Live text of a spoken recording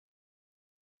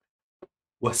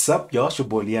What's up, y'all? It's your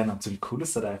boy Leon. I'm the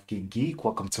coolest s.a.geek geek.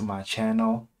 Welcome to my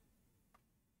channel.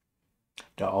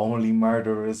 The only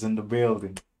murderers in the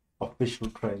building. Official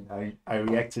trailer. I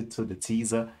reacted to the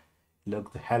teaser. It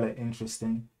looked hella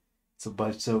interesting. It's a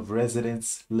bunch of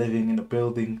residents living in a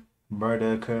building.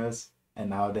 Murder occurs,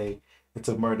 and now it's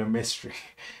a murder mystery.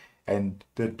 And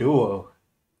the duo,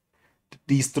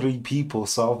 these three people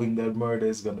solving that murder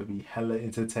is gonna be hella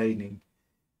entertaining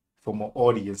from an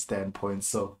audience standpoint.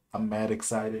 So I'm mad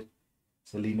excited.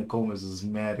 Selena Gomez was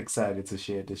mad excited to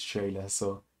share this trailer,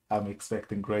 so I'm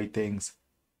expecting great things.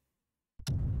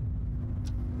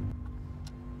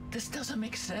 This doesn't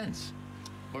make sense.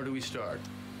 Where do we start?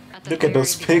 Look at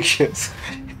those pictures.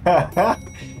 I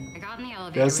got in the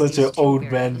elevator. That's such an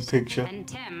old man picture. And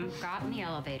Tim got in the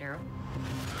elevator.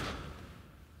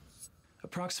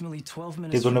 Approximately 12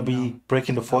 minutes. They're gonna be now,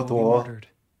 breaking the fourth I will be wall. murdered.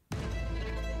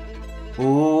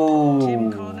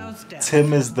 Ooh,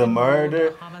 Tim is the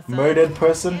murdered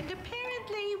person. And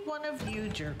apparently one of you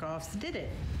jerk-offs did it.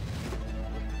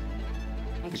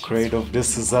 The creator of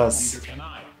This Is Us.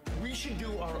 We should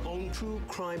do our own true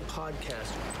crime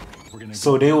podcast.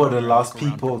 So they were the last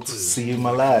people to see him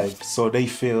alive. So they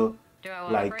feel Do I want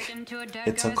to like break into a dead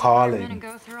it's a guy's apartment calling. and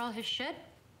go through all his shit?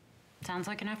 Sounds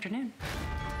like an afternoon.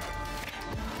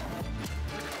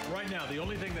 Right now, the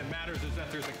only thing that matters is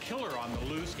that there's a killer on the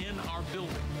loose in our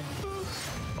building.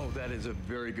 Oh, that is a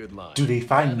very good line. Do they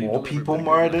find more people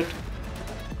murdered?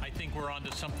 I think we're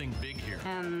onto something big here.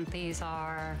 And these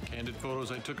are... Candid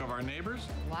photos I took of our neighbors,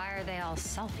 Why are they all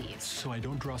selfies? so I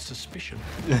don't draw suspicion.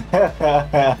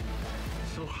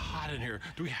 So hot in here.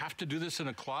 Do we have to do this in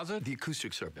a closet? The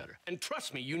acoustics are better. And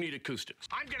trust me, you need acoustics.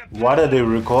 I'm gonna What are they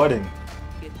recording?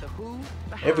 Get the who,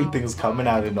 the how, Everything's the coming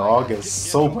why, out the in what. August.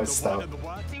 So much The what stuff. and the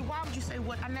what? See, why would you say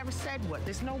what? I never said what.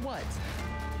 There's no whats.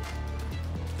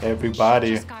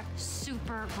 Everybody. Just got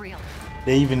super real.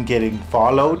 They even getting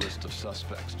followed. List of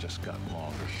suspects just got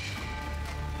longer.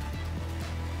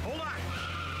 Hold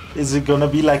on! Is it gonna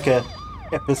be like a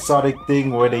episodic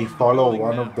thing where they follow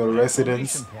one of the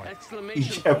residents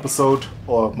each episode,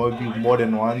 or maybe more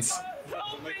than once?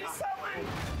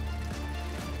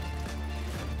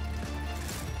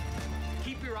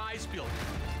 Keep your eyes peeled.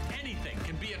 Anything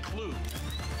can be a clue.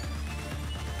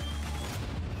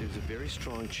 There's a very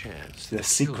strong chance. The that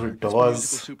secret killer is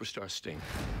doors. musical superstar Sting.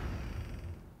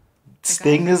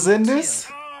 Sting is in this?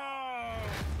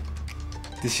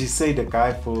 Did she say the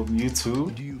guy from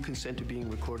YouTube? Do you consent to being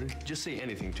recorded? Just say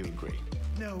anything to agree.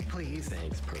 No, please.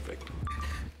 Thanks, perfect.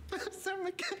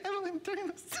 Sorry, Evelyn, turn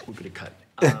this. We're gonna cut.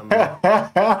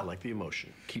 I like the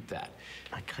emotion. Keep that.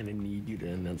 I kind of need you to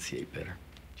enunciate better.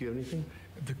 Do you have anything?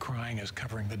 The crying is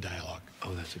covering the dialogue.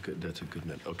 Oh, that's a good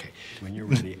note. Okay, when you're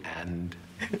ready, and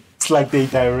It's like they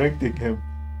directing him.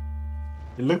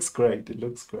 It looks great. It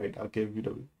looks great. I'll give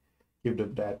them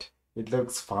that. It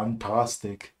looks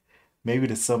fantastic. Maybe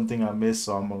there's something I missed,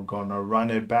 so I'm gonna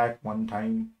run it back one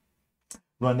time.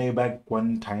 Run it back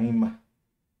one time.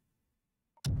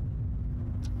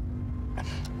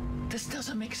 This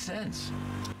doesn't make sense.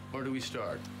 where do we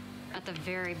start? At the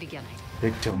very beginning.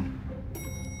 Victim.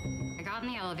 I got in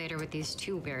the elevator with these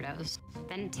two weirdos.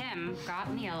 Then Tim got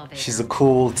in the elevator. She's a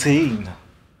cool teen.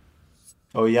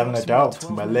 Or young adult, 12 minutes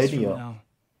from millennial. now,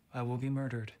 I will be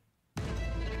murdered.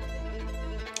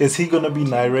 Is he gonna be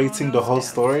narrating the whole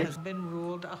story? Has been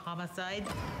ruled a homicide,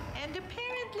 and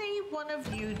apparently one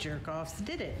of you jerk-offs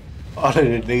did it. All of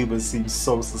the neighbors seem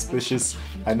so suspicious.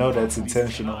 I know that's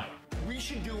intentional. We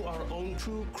should do our own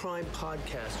true crime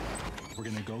podcast. We're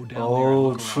gonna go down there and Oh,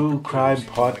 look around true for crime clues.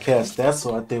 podcast. That's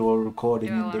what they were recording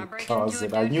Do I in want the to break closet.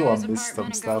 into a I dead knew I guy's missed some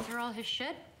apartment and go stuff. through all his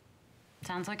shit?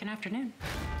 Sounds like an afternoon.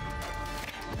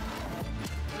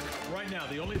 Right now,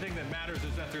 the only thing that matters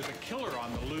is that there's a killer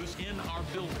on the loose in our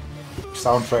building.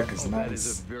 Soundtrack is Oh, that is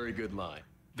nice. a very good line.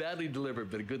 Badly delivered,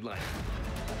 but a good line.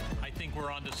 I think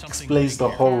we're onto something Explains big the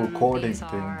here. whole And recording these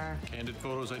thing. are... Candid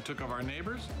photos I took of our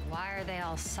neighbors, Why are they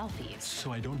all selfies?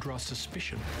 so I don't draw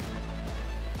suspicion.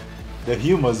 The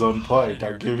humor's on point,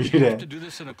 I'll give you Do we have to that. do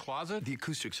this in a closet? The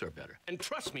acoustics are better. And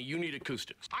trust me, you need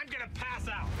acoustics. I'm gonna pass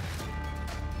out.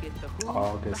 Get the who,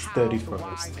 August the how, the 31st.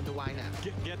 why, and the why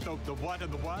not. Get the what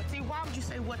and the what? See, why would you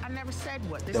say what? I never said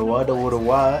what. There's The no what over the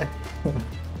whats. why.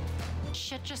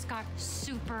 Shit just got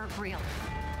super real.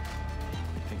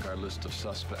 I think our list of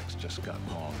suspects just got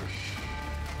longer.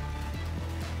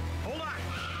 Hold on!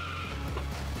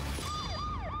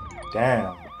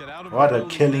 Damn. Get out of What the a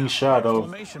building killing now. shot of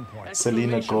Exclamation point.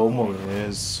 Selena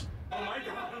Gomez.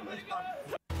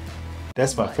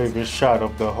 That's my favorite shot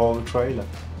of the whole trailer.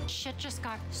 Shit just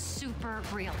got super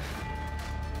real.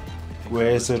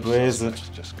 Where is it? Where is it?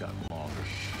 Just got longer.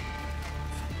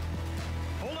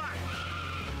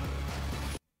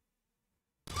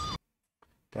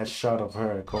 That shot of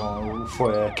her going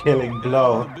for a killing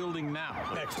blow. The building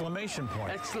now. Exclamation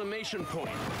point. Exclamation point.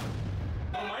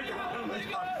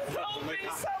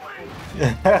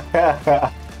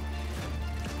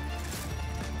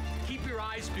 Keep your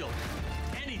eyes peeled.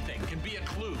 Anything can be a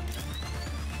clue.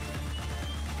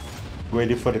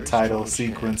 Ready for the There's title no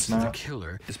sequence chance now. The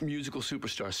killer is musical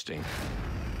superstar Sting.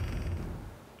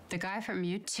 The guy from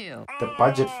U2. The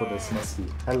budget for this must be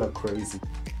hella crazy.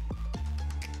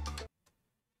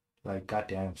 Like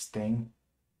goddamn Sting,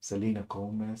 Selena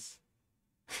Gomez,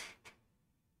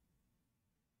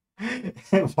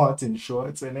 Martin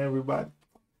Shorts, and everybody.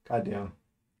 Goddamn,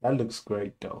 that looks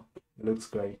great though. It looks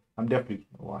great. I'm definitely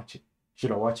gonna watch it.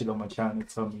 Should I watch it on my channel?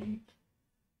 Tell me in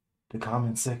the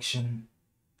comment section.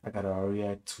 I gotta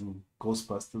react to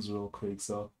Ghostbusters real quick,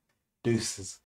 so deuces.